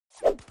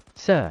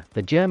Sir,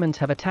 the Germans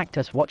have attacked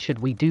us. What should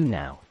we do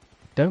now?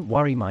 Don't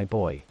worry, my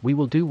boy, we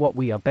will do what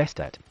we are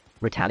best at.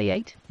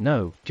 Retaliate?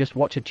 No, just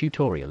watch a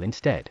tutorial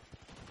instead.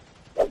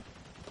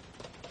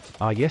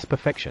 Ah yes,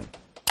 perfection.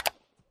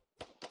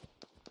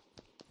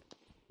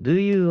 Do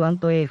you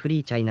want a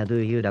free China? Do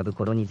you love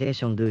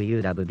colonization? Do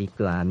you love big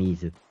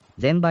armies?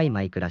 Then buy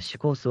my crash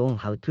course on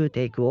how to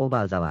take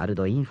over the world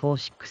in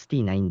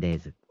 469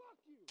 days.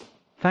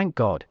 Thank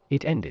God,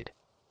 it ended.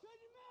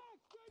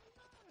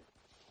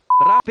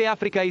 Rap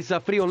Africa is a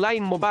free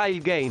online mobile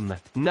game,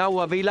 now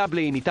available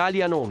in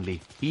Italian only.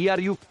 Here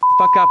you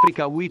fuck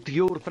Africa with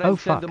your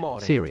friends fuck, and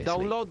more. seriously?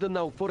 Download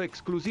now for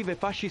exclusive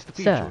fascist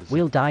Sir, features.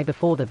 we'll die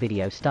before the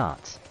video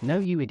starts. No,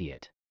 you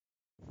idiot.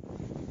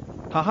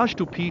 Haha,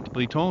 stupid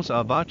Britons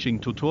are watching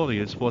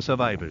tutorials for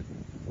survival.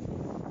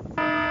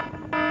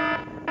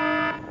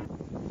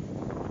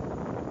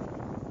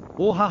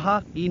 Oh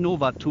haha, I know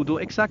what to do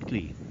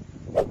exactly.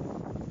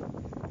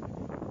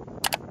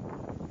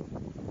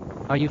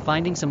 Are you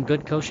finding some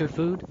good kosher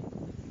food?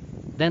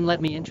 Then let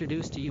me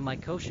introduce to you my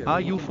kosher.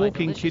 Are you and my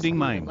fucking delicious kidding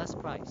food me? at less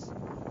price.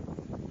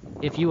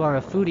 If you are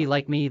a foodie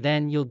like me,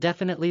 then you'll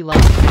definitely love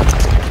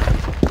it.